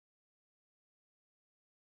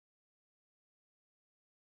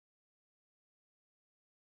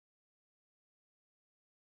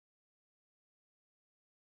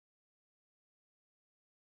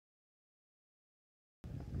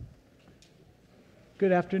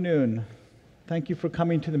Good afternoon. Thank you for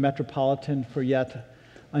coming to the Metropolitan for yet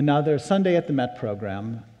another Sunday at the Met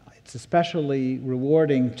program. It's especially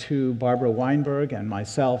rewarding to Barbara Weinberg and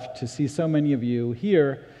myself to see so many of you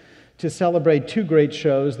here to celebrate two great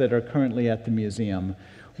shows that are currently at the museum.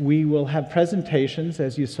 We will have presentations,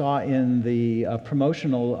 as you saw in the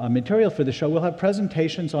promotional material for the show. We'll have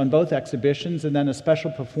presentations on both exhibitions and then a special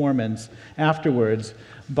performance afterwards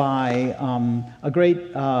by a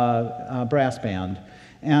great brass band.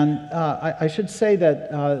 And I should say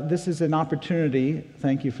that this is an opportunity,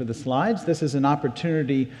 thank you for the slides, this is an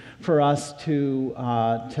opportunity for us to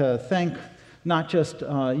thank not just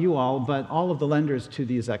you all, but all of the lenders to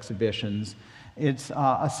these exhibitions. It's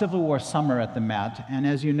a Civil War summer at the Met, and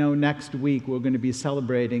as you know, next week we're going to be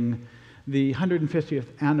celebrating the 150th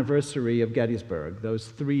anniversary of Gettysburg, those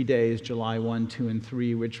 3 days, July 1, 2, and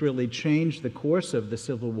 3, which really changed the course of the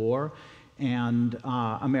Civil War and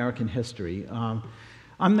American history.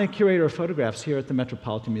 I'm the curator of photographs here at the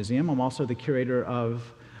Metropolitan Museum. I'm also the curator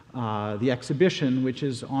of the exhibition, which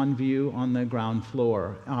is on view on the ground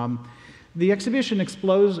floor. The exhibition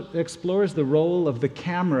explores the role of the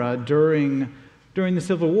camera during the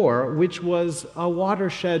Civil War, which was a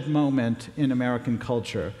watershed moment in American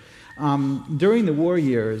culture. During the war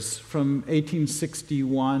years, from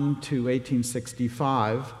 1861 to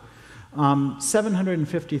 1865,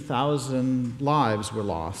 750,000 lives were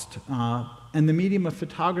lost. And the medium of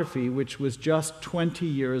photography, which was just 20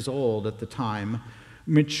 years old at the time,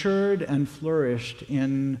 matured and flourished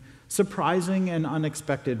in surprising and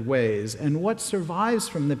unexpected ways. And what survives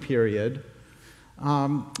from the period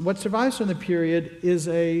is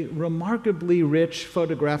a remarkably rich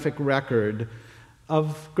photographic record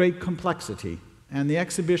of great complexity. And the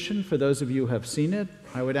exhibition, for those of you who have seen it,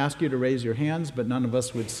 I would ask you to raise your hands, but none of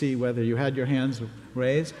us would see whether you had your hands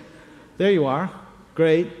raised. There you are.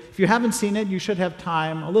 Great. If you haven't seen it, you should have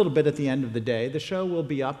time a little bit at the end of the day. The show will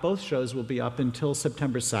be up, both shows will be up until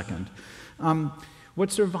September 2nd. What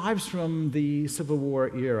survives from the Civil War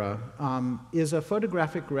era is a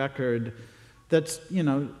photographic record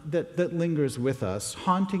that lingers with us,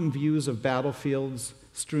 haunting views of battlefields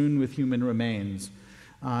strewn with human remains,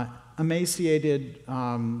 emaciated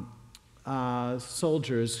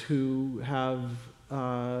soldiers who have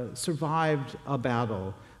survived a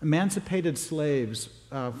battle, emancipated slaves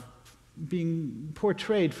being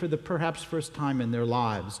portrayed for the perhaps first time in their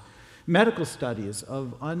lives, medical studies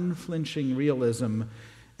of unflinching realism,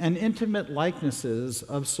 and intimate likenesses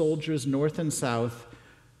of soldiers north and south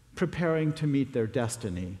preparing to meet their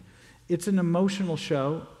destiny. It's an emotional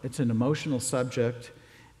show, it's an emotional subject,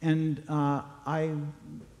 and I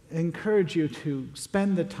encourage you to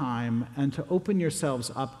spend the time and to open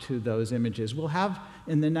yourselves up to those images. We'll have,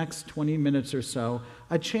 in the next 20 minutes or so,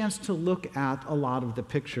 a chance to look at a lot of the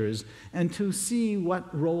pictures and to see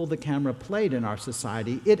what role the camera played in our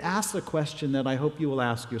society. It asks a question that I hope you will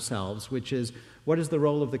ask yourselves, which is, what is the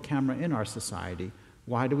role of the camera in our society?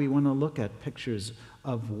 Why do we want to look at pictures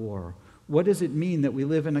of war? What does it mean that we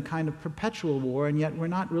live in a kind of perpetual war, and yet we're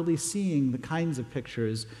not really seeing the kinds of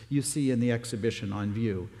pictures you see in the exhibition on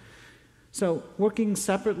view? So, working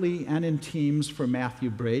separately and in teams for Matthew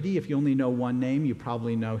Brady, if you only know one name, you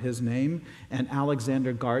probably know his name, and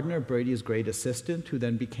Alexander Gardner, Brady's great assistant, who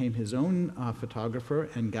then became his own photographer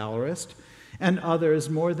and gallerist, and others,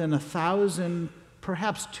 more than 1,000,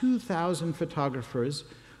 perhaps 2,000 photographers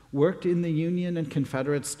worked in the Union and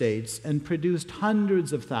Confederate States and produced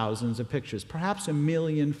hundreds of thousands of pictures, perhaps 1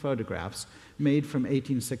 million photographs made from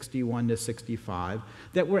 1861 to 65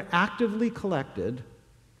 that were actively collected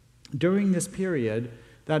during this period,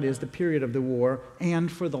 that is, the period of the war,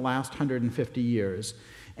 and for the last 150 years.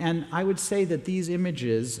 And I would say that these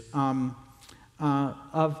images of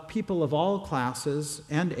people of all classes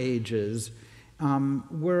and ages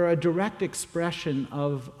were a direct expression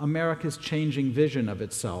of America's changing vision of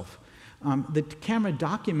itself. The camera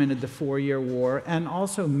documented the 4-year war and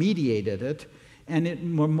also mediated it, and it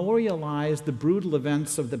memorialized the brutal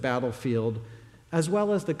events of the battlefield as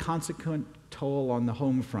well as the consequent toll on the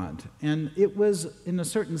home front. And it was, in a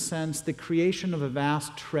certain sense, the creation of a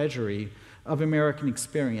vast treasury of American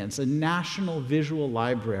experience, a national visual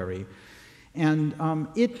library. And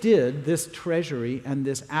this treasury and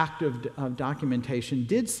this act of documentation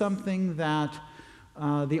did something that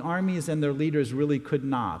the armies and their leaders really could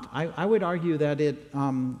not. I would argue that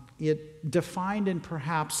it defined and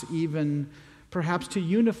perhaps to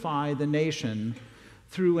unify the nation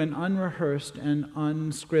through an unrehearsed and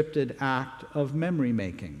unscripted act of memory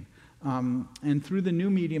making. And through the new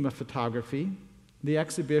medium of photography, the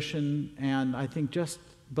exhibition, and I think just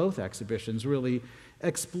both exhibitions really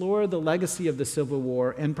explore the legacy of the Civil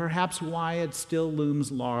War and perhaps why it still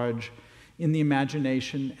looms large in the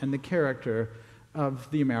imagination and the character of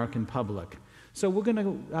the American public. So we're going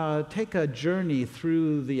to take a journey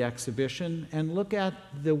through the exhibition and look at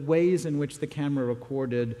the ways in which the camera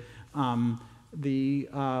recorded the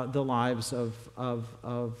lives of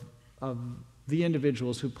the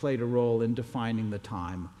individuals who played a role in defining the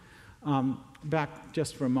time. Back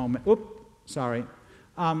just for a moment. Sorry.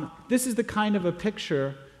 This is the kind of a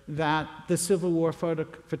picture that the Civil War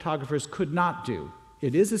photographers could not do.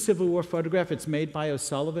 It is a Civil War photograph. It's made by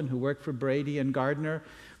O'Sullivan, who worked for Brady and Gardner.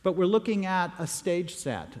 But we're looking at a stage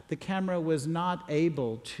set. The camera was not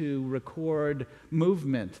able to record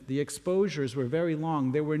movement. The exposures were very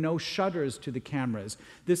long. There were no shutters to the cameras.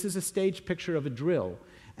 This is a stage picture of a drill.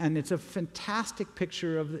 And it's a fantastic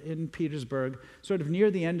picture in Petersburg, sort of near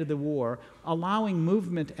the end of the war, allowing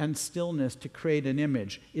movement and stillness to create an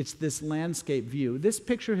image. It's this landscape view. This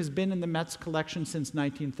picture has been in the Met's collection since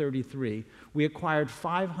 1933. We acquired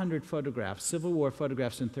 500 photographs, Civil War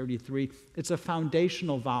photographs in 1933. It's a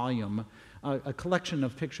foundational volume, a collection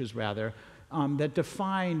of pictures, rather, that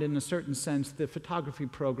defined, in a certain sense, the photography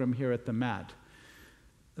program here at the Met.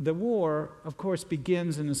 The war, of course,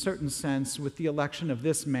 begins in a certain sense with the election of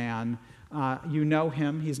this man. You know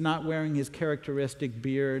him. He's not wearing his characteristic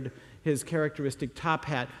beard, his characteristic top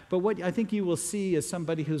hat. But what I think you will see is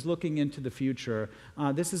somebody who's looking into the future.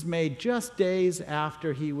 This is made just days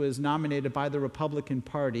after he was nominated by the Republican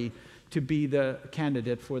Party to be the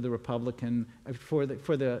candidate for the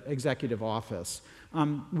for the executive office.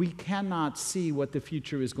 We cannot see what the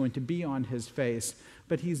future is going to be on his face,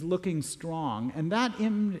 but he's looking strong. And that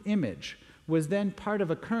image was then part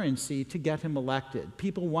of a currency to get him elected.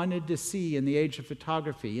 People wanted to see in the age of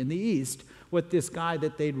photography in the East what this guy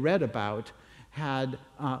that they'd read about had,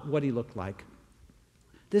 what he looked like.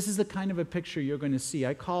 This is the kind of a picture you're going to see.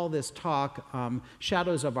 I call this talk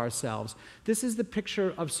Shadows of Ourselves. This is the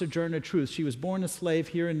picture of Sojourner Truth. She was born a slave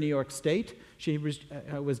here in New York State. She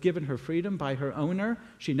was given her freedom by her owner.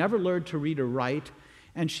 She never learned to read or write.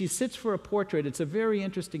 And she sits for a portrait. It's a very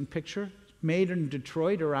interesting picture, made in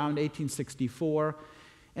Detroit around 1864.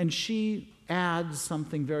 And she adds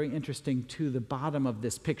something very interesting to the bottom of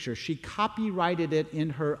this picture. She copyrighted it in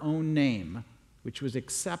her own name, which was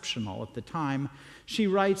exceptional at the time. She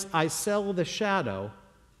writes, "I sell the shadow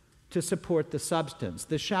to support the substance."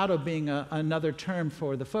 The shadow being another term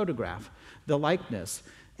for the photograph, the likeness.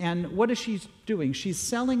 And what is she doing? She's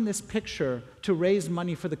selling this picture to raise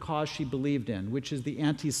money for the cause she believed in, which is the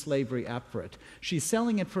anti-slavery effort. She's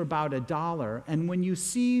selling it for about $1. And when you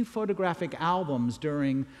see photographic albums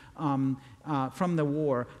during from the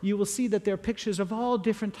war, you will see that there are pictures of all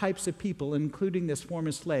different types of people, including this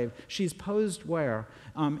former slave. She's posed where?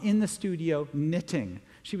 In the studio, knitting.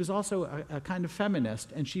 She was also a kind of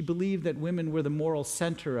feminist, and she believed that women were the moral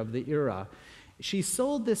center of the era. She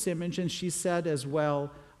sold this image, and she said as well,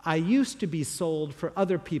 "I used to be sold for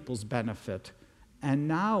other people's benefit, and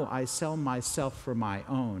now I sell myself for my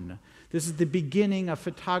own." This is the beginning of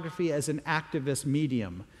photography as an activist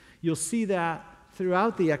medium. You'll see that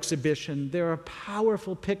throughout the exhibition. There are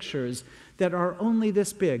powerful pictures that are only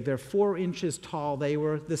this big. They're 4 inches tall. They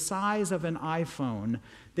were the size of an iPhone.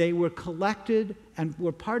 They were collected and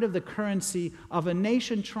were part of the currency of a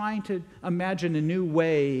nation trying to imagine a new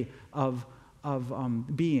way of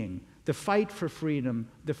being. The fight for freedom,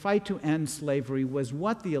 the fight to end slavery was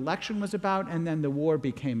what the election was about, and then the war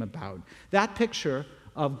became about. That picture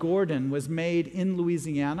of Gordon was made in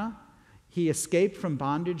Louisiana. He escaped from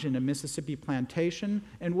bondage in a Mississippi plantation,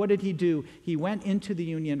 and what did he do? He went into the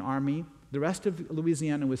Union Army. The rest of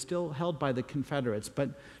Louisiana was still held by the Confederates,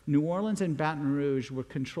 but New Orleans and Baton Rouge were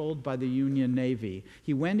controlled by the Union Navy.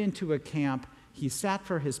 He went into a camp. He sat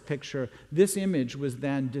for his picture. This image was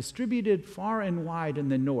then distributed far and wide in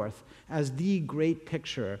the North as the great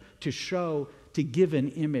picture to give an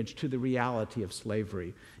image to the reality of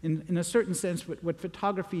slavery. In a certain sense, what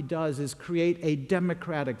photography does is create a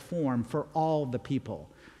democratic form for all the people.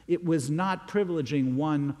 It was not privileging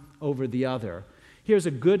one over the other. Here's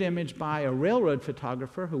a good image by a railroad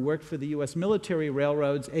photographer who worked for the U.S. military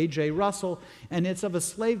railroads, A.J. Russell, and it's of a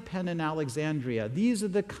slave pen in Alexandria. These are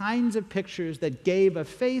the kinds of pictures that gave a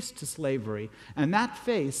face to slavery, and that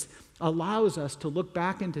face allows us to look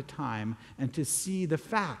back into time and to see the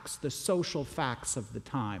facts, the social facts of the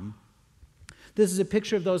time. This is a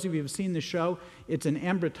picture of those of you who have seen the show. It's an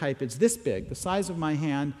ambrotype. It's this big, the size of my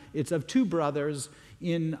hand. It's of 2 brothers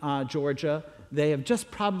in Georgia. They have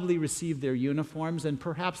just probably received their uniforms, and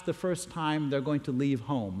perhaps the first time they're going to leave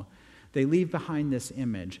home. They leave behind this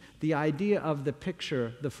image. The idea of the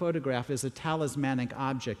picture, the photograph, as a talismanic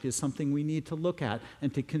object is something we need to look at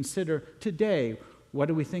and to consider today. What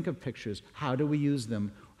do we think of pictures? How do we use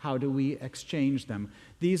them? How do we exchange them?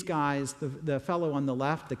 These guys, the fellow on the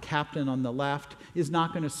left, the captain on the left, is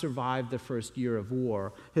not going to survive the first year of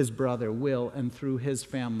war. His brother will, and through his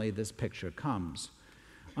family this picture comes.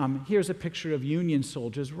 Here's a picture of Union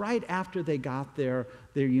soldiers right after they got their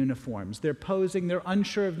uniforms. They're posing, they're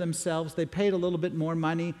unsure of themselves. They paid a little bit more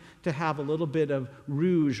money to have a little bit of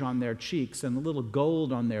rouge on their cheeks and a little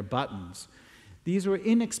gold on their buttons. These were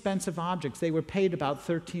inexpensive objects. They were paid about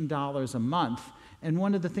 $13 a month. And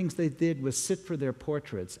one of the things they did was sit for their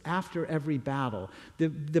portraits after every battle. The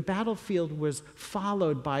battlefield was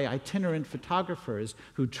followed by itinerant photographers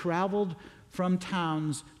who traveled from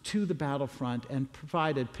towns to the battlefront and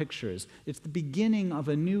provided pictures. It's the beginning of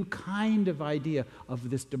a new kind of idea of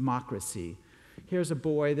this democracy. Here's a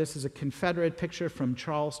boy. This is a Confederate picture from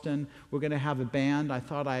Charleston. We're going to have a band. I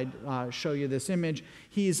thought I'd show you this image.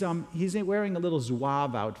 He's wearing a little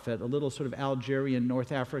zouave outfit, a little sort of Algerian,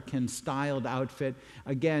 North African styled outfit.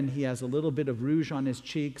 Again, he has a little bit of rouge on his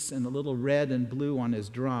cheeks and a little red and blue on his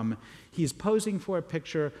drum. He's posing for a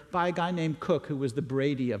picture by a guy named Cook, who was the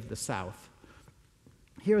Brady of the South.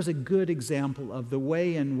 Here's a good example of the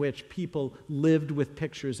way in which people lived with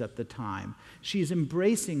pictures at the time. She's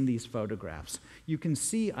embracing these photographs. You can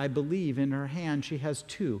see, I believe, in her hand she has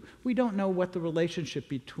two. We don't know what the relationship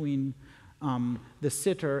between the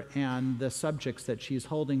sitter and the subjects that she's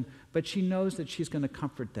holding, but she knows that she's going to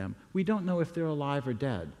comfort them. We don't know if they're alive or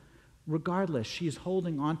dead. Regardless, she's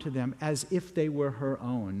holding on to them as if they were her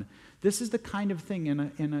own. This is the kind of thing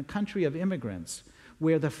in a country of immigrants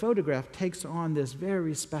where the photograph takes on this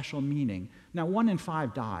very special meaning. Now, 1 in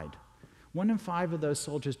 5 died. 1 in 5 of those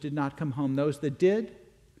soldiers did not come home. Those that did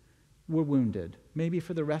were wounded, maybe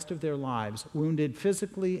for the rest of their lives, wounded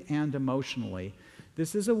physically and emotionally.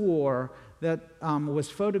 This is a war that was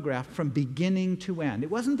photographed from beginning to end. It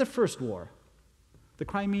wasn't the first war. The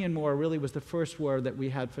Crimean War really was the first war that we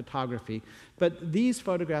had photography. But these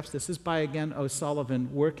photographs, this is by, again,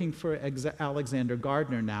 O'Sullivan, working for Alexander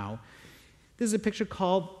Gardner now. This is a picture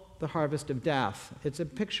called The Harvest of Death. It's a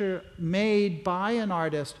picture made by an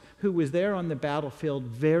artist who was there on the battlefield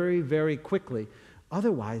very, very quickly.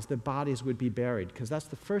 Otherwise, the bodies would be buried, because that's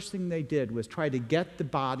the first thing they did, was try to get the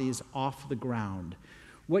bodies off the ground.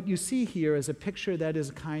 What you see here is a picture that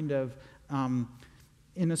is kind of,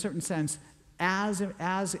 in a certain sense, as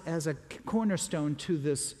a cornerstone to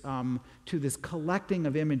this collecting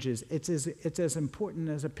of images. It's as important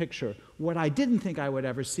as a picture. What I didn't think I would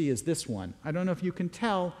ever see is this one. I don't know if you can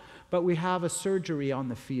tell, but we have a surgery on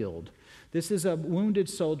the field. This is a wounded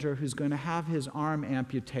soldier who's going to have his arm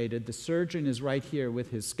amputated. The surgeon is right here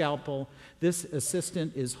with his scalpel. This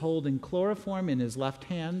assistant is holding chloroform in his left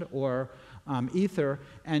hand, or ether,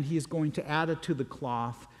 and he's going to add it to the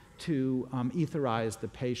cloth to etherize the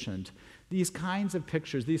patient. These kinds of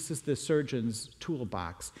pictures, this is the surgeon's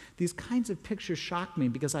toolbox. These kinds of pictures shocked me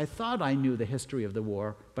because I thought I knew the history of the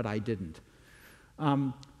war, but I didn't.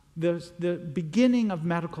 The beginning of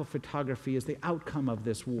medical photography is the outcome of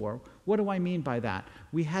this war. What do I mean by that?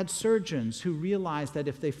 We had surgeons who realized that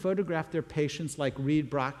if they photographed their patients like Reed,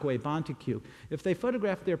 Brockway, Montague, if they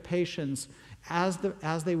photographed their patients as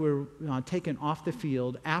they were taken off the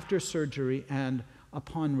field after surgery and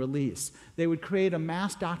upon release, they would create a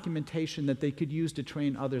mass documentation that they could use to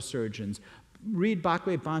train other surgeons. Reed,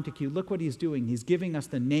 Brockway, Montague, look what he's doing. He's giving us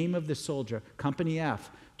the name of the soldier, Company F,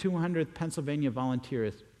 200th Pennsylvania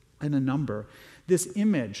Volunteers, and a number. This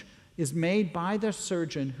image is made by the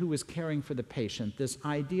surgeon who was caring for the patient. This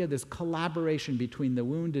idea, this collaboration between the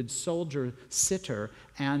wounded soldier sitter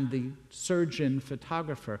and the surgeon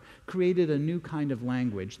photographer created a new kind of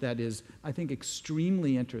language that is, I think,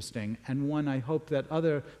 extremely interesting, and one I hope that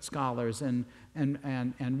other scholars and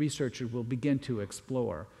researchers will begin to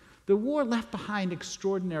explore. The war left behind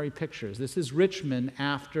extraordinary pictures. This is Richmond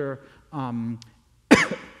after,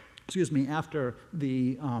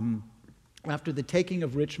 after the taking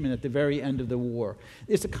of Richmond at the very end of the war.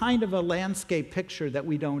 It's a kind of a landscape picture that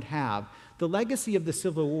we don't have. The legacy of the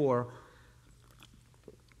Civil War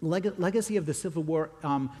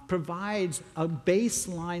provides a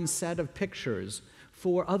baseline set of pictures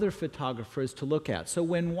for other photographers to look at. So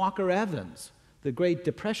when Walker Evans, the great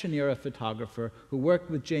Depression-era photographer who worked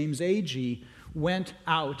with James Agee, went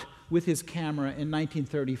out with his camera in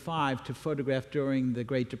 1935 to photograph during the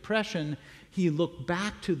Great Depression, he looked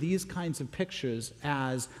back to these kinds of pictures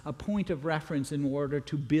as a point of reference in order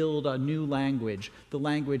to build a new language, the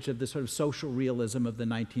language of the sort of social realism of the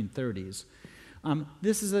 1930s.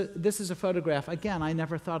 This is a photograph. Again, I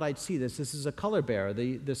never thought I'd see this. This is a color bearer,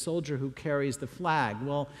 the soldier who carries the flag.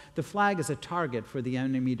 Well, the flag is a target for the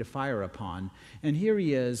enemy to fire upon. And here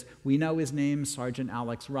he is. We know his name, Sergeant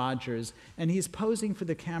Alex Rogers, and he's posing for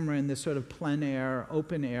the camera in this sort of plein air,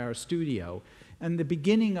 open air studio. And the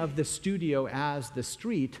beginning of the studio as the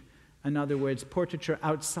street, in other words, portraiture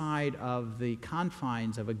outside of the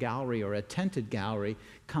confines of a gallery or a tented gallery,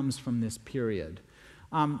 comes from this period.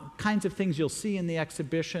 Kinds of things you'll see in the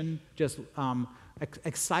exhibition, just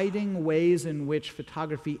exciting ways in which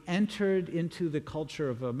photography entered into the culture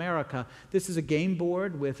of America. This is a game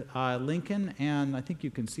board with Lincoln, and I think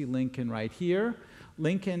you can see Lincoln right here.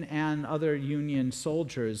 Lincoln and other Union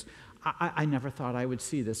soldiers. I never thought I would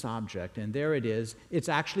see this object, and there it is. It's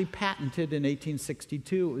actually patented in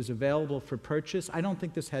 1862. It was available for purchase. I don't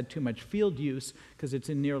think this had too much field use because it's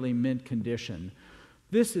in nearly mint condition.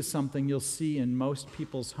 This is something you'll see in most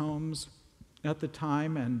people's homes at the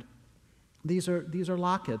time, and these are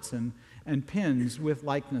lockets and pins with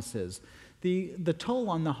likenesses. The toll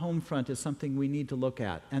on the home front is something we need to look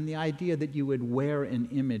at, and the idea that you would wear an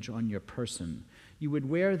image on your person. You would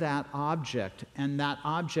wear that object, and that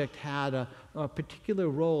object had a particular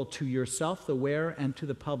role to yourself, the wearer, and to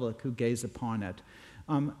the public who gaze upon it.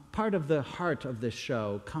 Part of the heart of this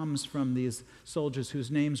show comes from these soldiers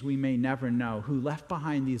whose names we may never know, who left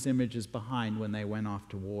behind these images behind when they went off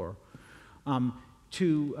to war.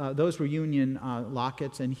 Those were Union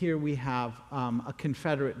lockets, and here we have a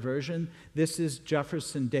Confederate version. This is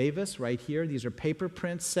Jefferson Davis right here. These are paper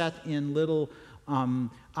prints set in little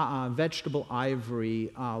vegetable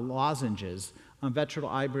ivory lozenges. Vegetable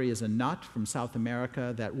ivory is a nut from South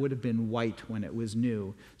America that would have been white when it was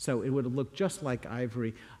new, so it would have looked just like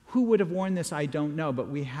ivory. Who would have worn this, I don't know, but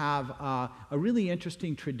we have a really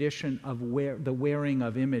interesting tradition of the wearing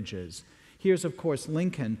of images. Here's, of course,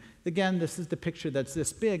 Lincoln. Again, this is the picture that's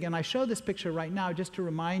this big, and I show this picture right now just to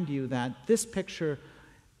remind you that this picture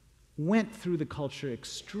went through the culture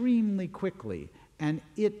extremely quickly, and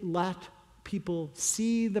it let people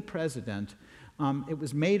see the president. It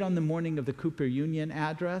was made on the morning of the Cooper Union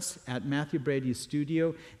address at Matthew Brady's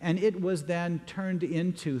studio, and it was then turned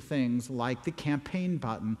into things like the campaign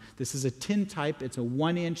button. This is a tintype. It's a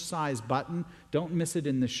 1-inch size button. Don't miss it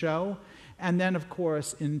in the show. And then, of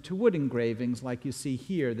course, into wood engravings like you see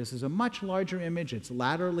here. This is a much larger image. It's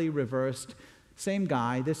laterally reversed. Same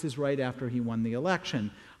guy. This is right after he won the election.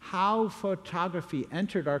 How photography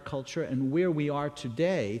entered our culture and where we are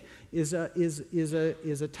today is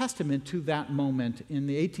a testament to that moment in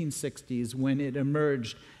the 1860s when it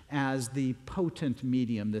emerged as the potent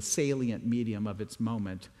medium, the salient medium of its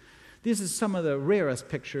moment. These are some of the rarest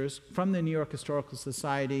pictures from the New York Historical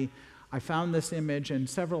Society. I found this image and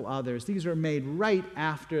several others. These are made right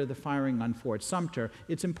after the firing on Fort Sumter.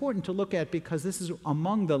 It's important to look at because this is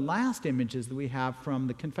among the last images that we have from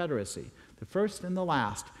the Confederacy, the first and the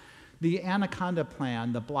last. The Anaconda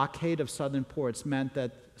Plan, the blockade of southern ports, meant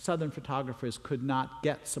that southern photographers could not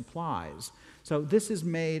get supplies. So this is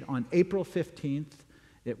made on April 15th.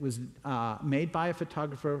 It was made by a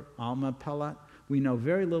photographer, Alma Pellet. We know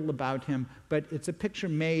very little about him, but it's a picture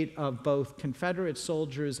made of both Confederate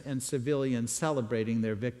soldiers and civilians celebrating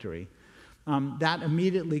their victory. That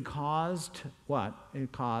immediately caused what?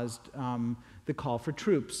 It caused the call for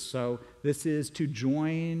troops. So this is to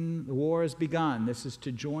join, the war has begun. This is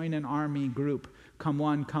to join an army group. Come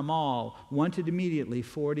one, come all. Wanted immediately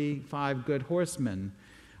 45 good horsemen.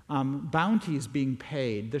 Bounties being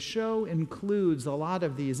paid. The show includes a lot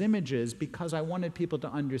of these images because I wanted people to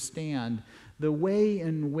understand the way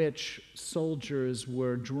in which soldiers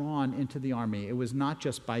were drawn into the army. It was not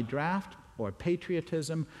just by draft or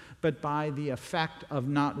patriotism, but by the effect of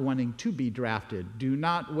not wanting to be drafted. Do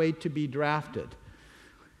not wait to be drafted.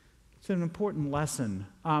 It's an important lesson.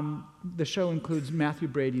 The show includes Matthew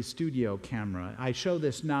Brady's studio camera. I show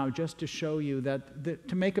this now just to show you that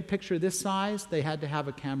to make a picture this size, they had to have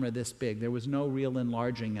a camera this big. There was no real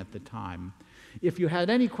enlarging at the time. If you had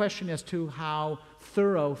any question as to how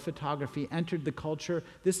thorough photography entered the culture,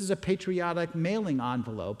 this is a patriotic mailing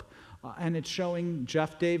envelope, and it's showing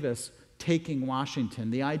Jeff Davis taking Washington.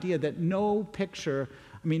 The idea that no picture,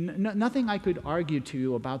 nothing I could argue to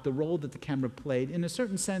you about the role that the camera played, in a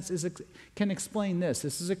certain sense, can explain this.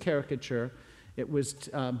 This is a caricature. It was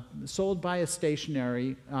sold by a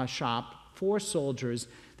stationery shop for soldiers.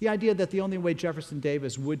 The idea that the only way Jefferson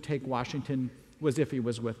Davis would take Washington was if he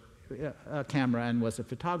was with a camera and was a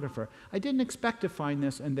photographer. I didn't expect to find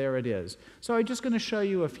this, and there it is. So I'm just going to show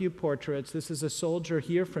you a few portraits. This is a soldier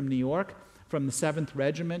here from New York, from the 7th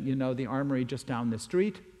Regiment, you know, the armory just down the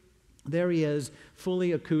street. There he is,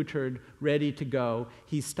 fully accoutred, ready to go.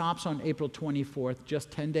 He stops on April 24th,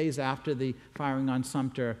 just 10 days after the firing on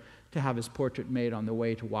Sumter, to have his portrait made on the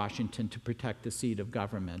way to Washington to protect the seat of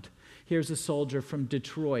government. Here's a soldier from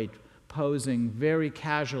Detroit posing very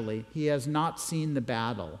casually. He has not seen the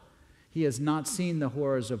battle. He has not seen the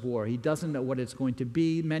horrors of war. He doesn't know what it's going to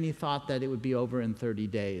be. Many thought that it would be over in 30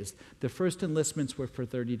 days. The first enlistments were for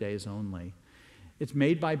 30 days only. It's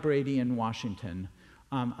made by Brady in Washington.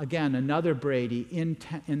 Again, another Brady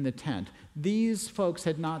in the tent. These folks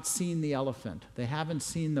had not seen the elephant. They haven't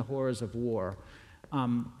seen the horrors of war.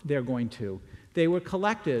 They're going to. They were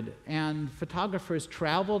collected, and photographers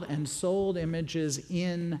traveled and sold images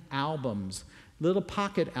in albums, little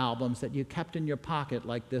pocket albums that you kept in your pocket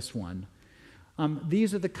like this one.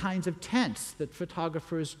 These are the kinds of tents that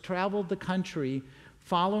photographers traveled the country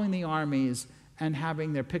following the armies and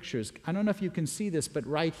having their pictures. I don't know if you can see this, but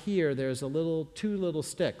right here there's two little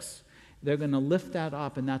sticks. They're going to lift that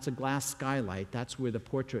up, and that's a glass skylight. That's where the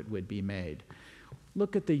portrait would be made.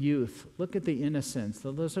 Look at the youth. Look at the innocence,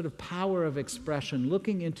 the sort of power of expression,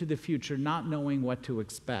 looking into the future, not knowing what to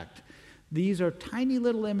expect. These are tiny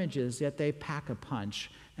little images, yet they pack a punch.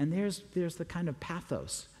 And there's the kind of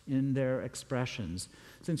pathos in their expressions.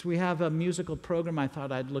 Since we have a musical program, I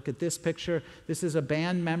thought I'd look at this picture. This is a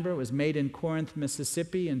band member. It was made in Corinth,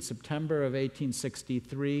 Mississippi in September of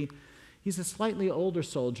 1863. He's a slightly older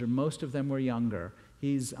soldier. Most of them were younger.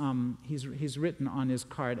 He's written on his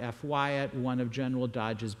card, F. Wyatt, one of General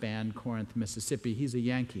Dodge's band, Corinth, Mississippi. He's a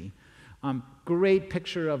Yankee. Great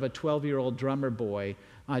picture of a 12-year-old drummer boy,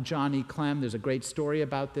 Johnny Clem. There's a great story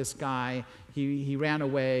about this guy. He ran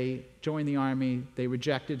away, joined the army. They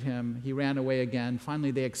rejected him. He ran away again. Finally,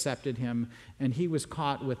 they accepted him, and he was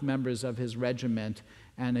caught with members of his regiment.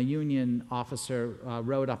 And a Union officer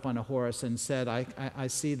rode up on a horse and said, I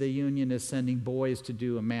see the Union is sending boys to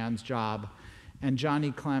do a man's job. And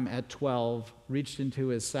Johnny Clem, at 12, reached into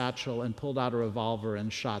his satchel and pulled out a revolver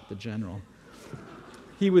and shot the general.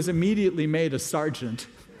 He was immediately made a sergeant.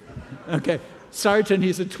 Okay, sergeant,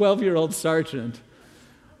 he's a 12-year-old sergeant.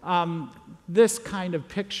 This kind of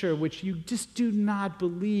picture, which you just do not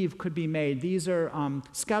believe could be made. These are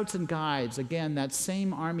Scouts and Guides, again, that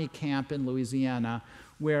same army camp in Louisiana,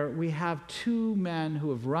 where we have two men who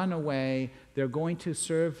have run away. They're going to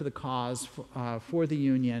serve for the cause for the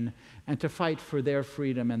Union and to fight for their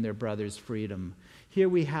freedom and their brother's freedom. Here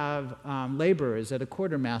we have laborers at a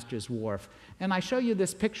quartermaster's wharf. And I show you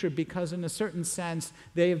this picture because, in a certain sense,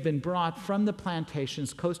 they have been brought from the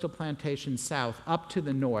plantations, coastal plantations south, up to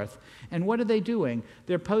the north. And what are they doing?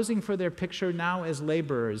 They're posing for their picture now as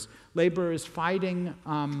laborers. Laborers fighting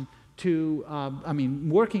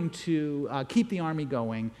working to keep the army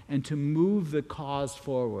going and to move the cause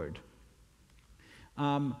forward.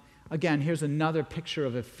 Again, here's another picture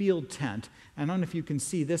of a field tent. I don't know if you can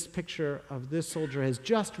see this picture of this soldier has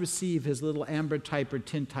just received his little ambrotype or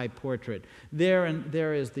tintype portrait. There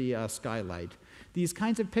is the skylight. These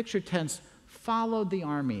kinds of picture tents followed the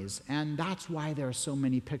armies, and that's why there are so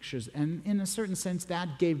many pictures. And in a certain sense,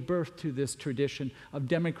 that gave birth to this tradition of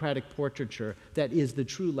democratic portraiture that is the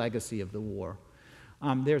true legacy of the war.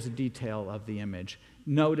 There's a detail of the image.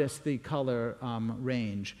 Notice the color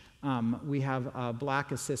range. We have a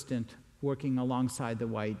black assistant working alongside the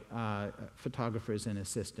white photographers and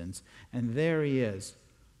assistants. And there he is,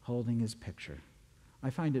 holding his picture. I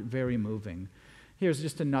find it very moving. Here's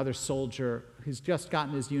just another soldier who's just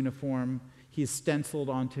gotten his uniform. He's stenciled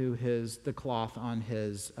onto the cloth on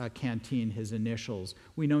his canteen, his initials.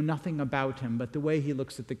 We know nothing about him, but the way he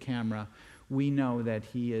looks at the camera, we know that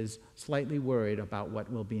he is slightly worried about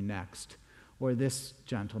what will be next. Or this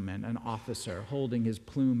gentleman, an officer, holding his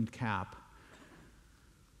plumed cap.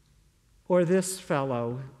 Or this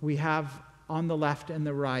fellow. We have on the left and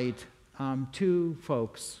the right two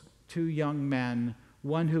folks, two young men,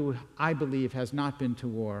 one who I believe has not been to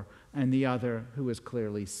war, and the other who has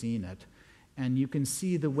clearly seen it. And you can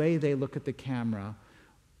see the way they look at the camera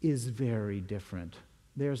is very different.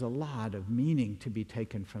 There's a lot of meaning to be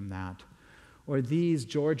taken from that. Or these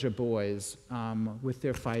Georgia boys with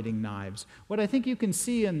their fighting knives. What I think you can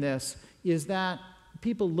see in this is that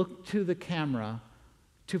people look to the camera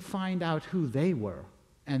to find out who they were.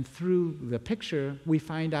 And through the picture, we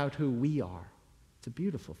find out who we are. It's a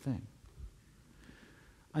beautiful thing.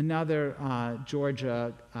 Another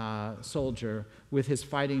Georgia soldier with his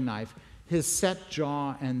fighting knife. His set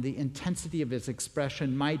jaw and the intensity of his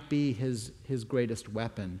expression might be his greatest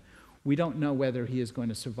weapon. We don't know whether he is going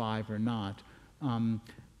to survive or not.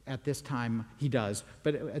 At this time, he does.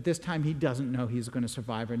 But at this time, he doesn't know he's going to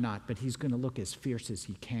survive or not, but he's going to look as fierce as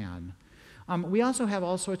he can. We also have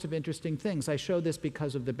all sorts of interesting things. I show this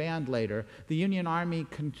because of the band later. The Union Army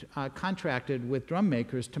contracted with drum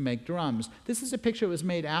makers to make drums. This is a picture that was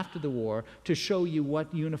made after the war to show you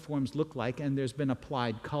what uniforms look like, and there's been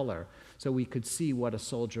applied color, so we could see what a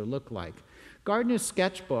soldier looked like. Gardner's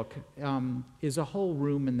sketchbook is a whole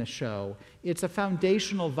room in the show. It's a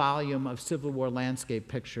foundational volume of Civil War landscape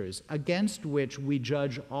pictures, against which we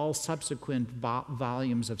judge all subsequent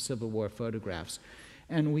volumes of Civil War photographs.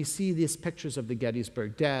 And we see these pictures of the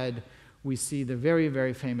Gettysburg dead. We see the very,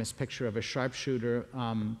 very famous picture of a sharpshooter,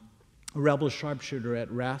 a rebel sharpshooter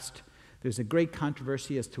at rest. There's a great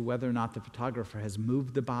controversy as to whether or not the photographer has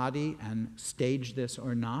moved the body and staged this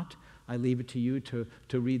or not. I leave it to you to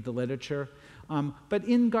read the literature. But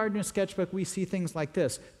in Gardner's sketchbook, we see things like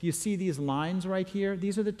this. Do you see these lines right here?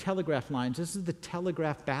 These are the telegraph lines. This is the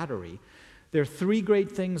telegraph battery. There are three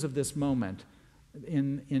great things of this moment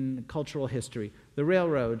in cultural history: the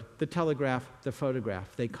railroad, the telegraph, the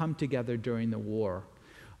photograph. They come together during the war.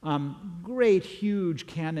 Great, huge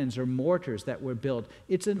cannons or mortars that were built.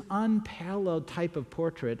 It's an unparalleled type of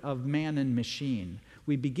portrait of man and machine.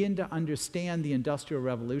 We begin to understand the Industrial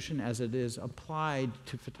Revolution as it is applied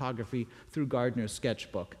to photography through Gardner's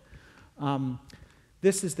sketchbook.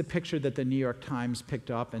 This is the picture that the New York Times picked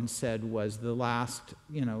up and said was the last,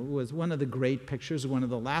 was one of the great pictures, one of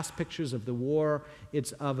the last pictures of the war.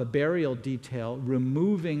 It's of a burial detail,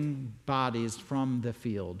 removing bodies from the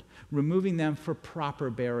field, removing them for proper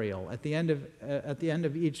burial. At the end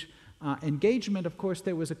of each engagement, of course,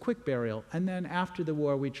 there was a quick burial, and then after the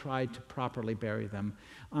war, we tried to properly bury them.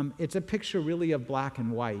 It's a picture really of black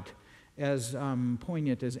and white, as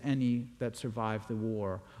poignant as any that survived the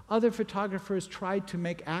war. Other photographers tried to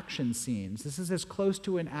make action scenes. This is as close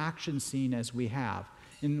to an action scene as we have.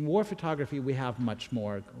 In war photography, we have much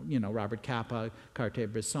more, Robert Capa,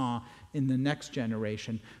 Cartier-Bresson in the next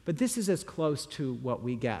generation, but this is as close to what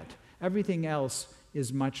we get. Everything else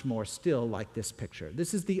is much more still like this picture.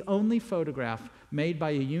 This is the only photograph made by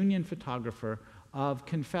a Union photographer of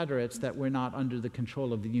Confederates that were not under the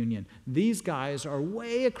control of the Union. These guys are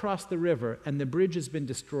way across the river, and the bridge has been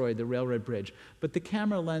destroyed, the railroad bridge. But the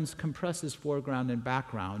camera lens compresses foreground and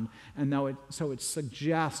background, and so it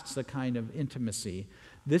suggests a kind of intimacy.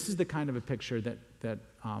 This is the kind of a picture that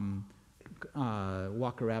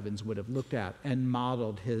Walker Evans would have looked at and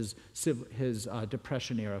modeled his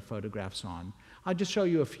Depression-era photographs on. I'll just show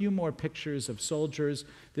you a few more pictures of soldiers.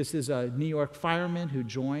 This is a New York fireman who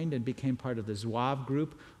joined and became part of the Zouave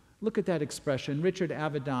group. Look at that expression. Richard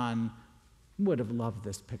Avedon would have loved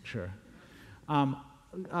this picture.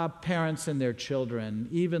 Parents and their children,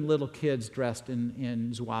 even little kids dressed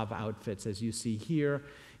in Zouave outfits, as you see here.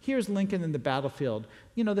 Here's Lincoln in the battlefield.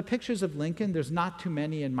 The pictures of Lincoln, there's not too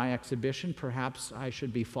many in my exhibition. Perhaps I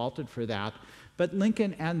should be faulted for that. But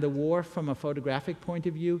Lincoln and the war from a photographic point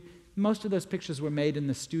of view, most of those pictures were made in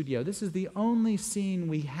the studio. This is the only scene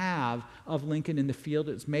we have of Lincoln in the field.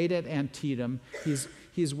 It's made at Antietam.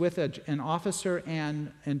 He's with an officer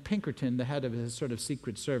and Pinkerton, the head of his sort of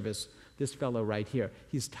Secret Service, this fellow right here.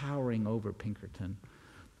 He's towering over Pinkerton.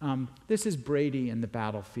 This is Brady in the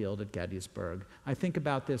battlefield at Gettysburg. I think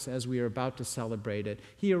about this as we are about to celebrate it.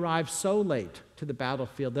 He arrived so late to the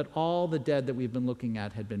battlefield that all the dead that we've been looking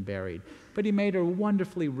at had been buried. But he made a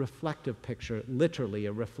wonderfully reflective picture, literally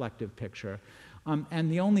a reflective picture. And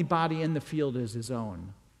the only body in the field is his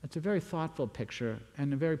own. It's a very thoughtful picture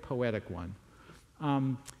and a very poetic one.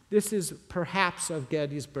 This is perhaps of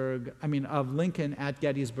Lincoln at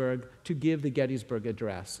Gettysburg to give the Gettysburg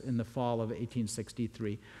Address in the fall of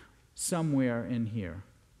 1863. Somewhere in here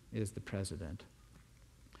is the president.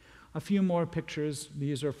 A few more pictures.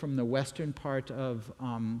 These are from the western part of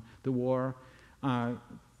the war.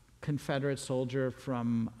 Confederate soldier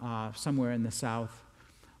from somewhere in the south.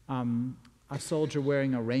 A soldier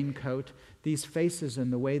wearing a raincoat. These faces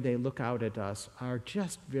and the way they look out at us are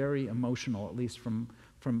just very emotional, at least from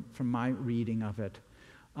my reading of it.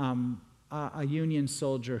 A Union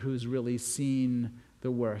soldier who's really seen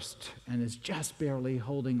the worst and is just barely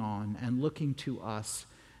holding on and looking to us,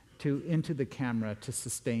 into the camera to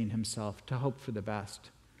sustain himself, to hope for the best.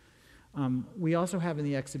 We also have in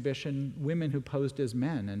the exhibition women who posed as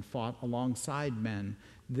men and fought alongside men.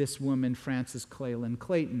 This woman, Frances Cleland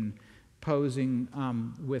Clayton, posing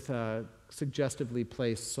with a suggestively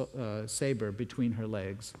placed saber between her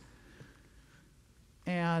legs.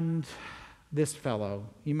 And this fellow,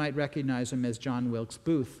 you might recognize him as John Wilkes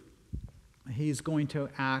Booth. He's going to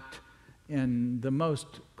act in the most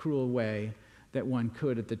cruel way that one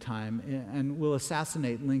could at the time, and will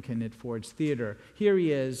assassinate Lincoln at Ford's Theater. Here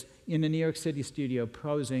he is in a New York City studio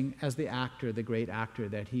posing as the actor, the great actor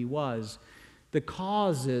that he was. The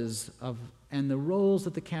causes of And the roles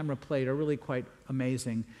that the camera played are really quite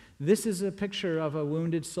amazing. This is a picture of a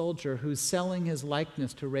wounded soldier who's selling his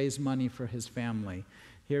likeness to raise money for his family.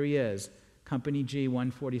 Here he is, Company G,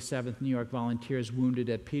 147th New York Volunteers, wounded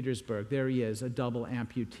at Petersburg. There he is, a double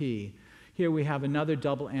amputee. Here we have another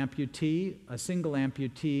double amputee, a single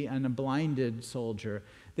amputee, and a blinded soldier.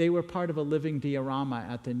 They were part of a living diorama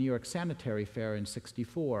at the New York Sanitary Fair in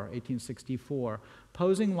 1864,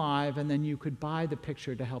 posing live, and then you could buy the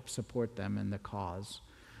picture to help support them in the cause.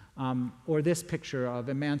 Or this picture of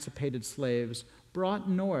emancipated slaves brought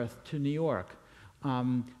north to New York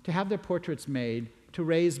to have their portraits made to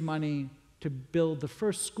raise money to build the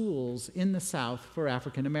first schools in the South for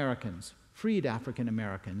African Americans, freed African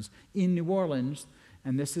Americans in New Orleans.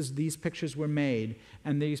 And these pictures were made,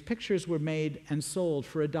 and these pictures were made and sold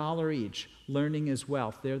for $1 each. Learning is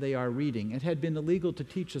wealth. There they are reading. It had been illegal to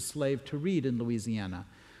teach a slave to read in Louisiana.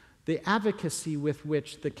 The advocacy with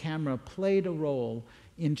which the camera played a role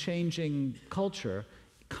in changing culture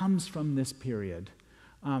comes from this period.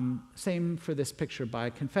 Same for this picture by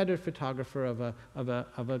a Confederate photographer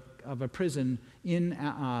of a prison in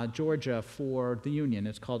Georgia for the Union.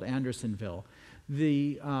 It's called Andersonville.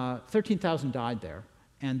 13,000 died there,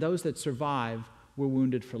 and those that survived were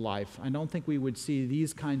wounded for life. I don't think we would see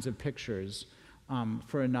these kinds of pictures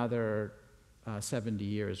for another 70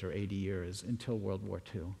 years or 80 years until World War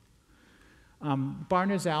II.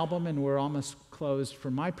 Barnard's album, and we're almost closed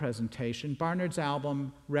for my presentation, Barnard's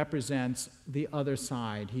album represents the other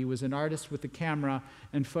side. He was an artist with the camera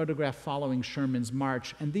and photographed following Sherman's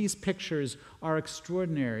march, and these pictures are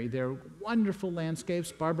extraordinary. They're wonderful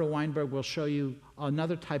landscapes. Barbara Weinberg will show you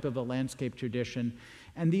another type of a landscape tradition,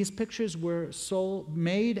 and these pictures were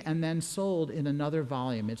made and then sold in another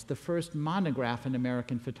volume. It's the first monograph in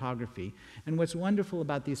American photography, and what's wonderful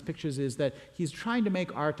about these pictures is that he's trying to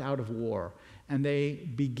make art out of war, and they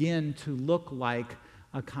begin to look like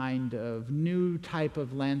a kind of new type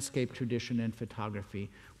of landscape tradition in photography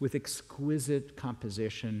with exquisite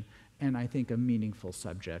composition and, I think, a meaningful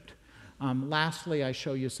subject. Lastly, I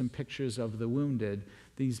show you some pictures of the wounded.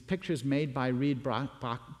 These pictures made by Reed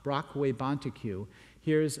Brockway Bonteque.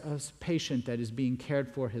 Here's a patient that is being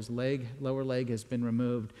cared for. His lower leg has been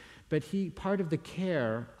removed, but part of the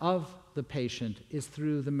care of the patient is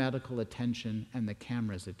through the medical attention and the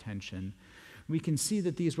camera's attention. We can see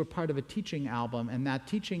that these were part of a teaching album, and that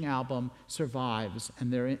teaching album survives,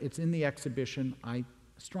 and it's in the exhibition. I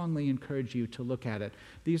strongly encourage you to look at it.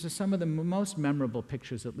 These are some of the most memorable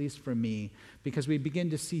pictures, at least for me, because we begin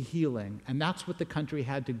to see healing, and that's what the country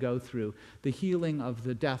had to go through, the healing of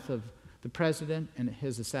the death of the president and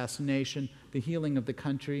his assassination, the healing of the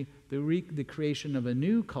country, the creation of a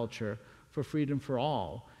new culture for freedom for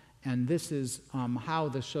all. And this is how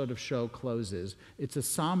the sort of show closes. It's a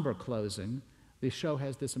somber closing. The show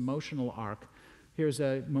has this emotional arc. Here's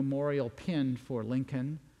a memorial pin for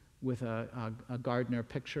Lincoln with a Gardner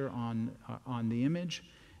picture on the image,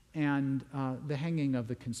 and the hanging of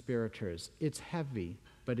the conspirators. It's heavy,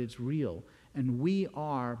 but it's real. And we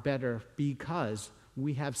are better because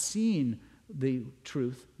we have seen the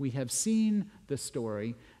truth, we have seen the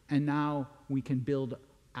story, and now we can build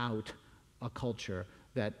out a culture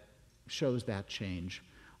that shows that change.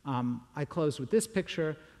 I close with this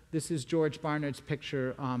picture. This is George Barnard's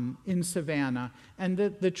picture in Savannah, and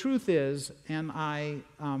the truth is, and I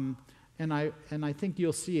think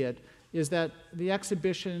you'll see it, is that the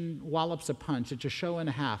exhibition wallops a punch. It's a show and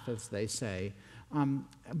a half, as they say,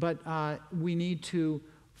 but we need to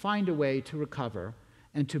find a way to recover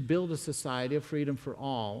and to build a society of freedom for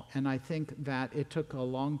all, and I think that it took a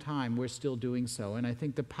long time. We're still doing so, and I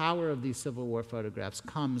think the power of these Civil War photographs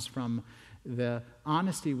comes from the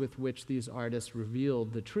honesty with which these artists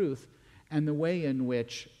revealed the truth and the way in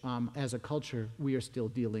which, as a culture, we are still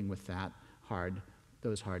dealing with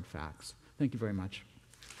those hard facts. Thank you very much.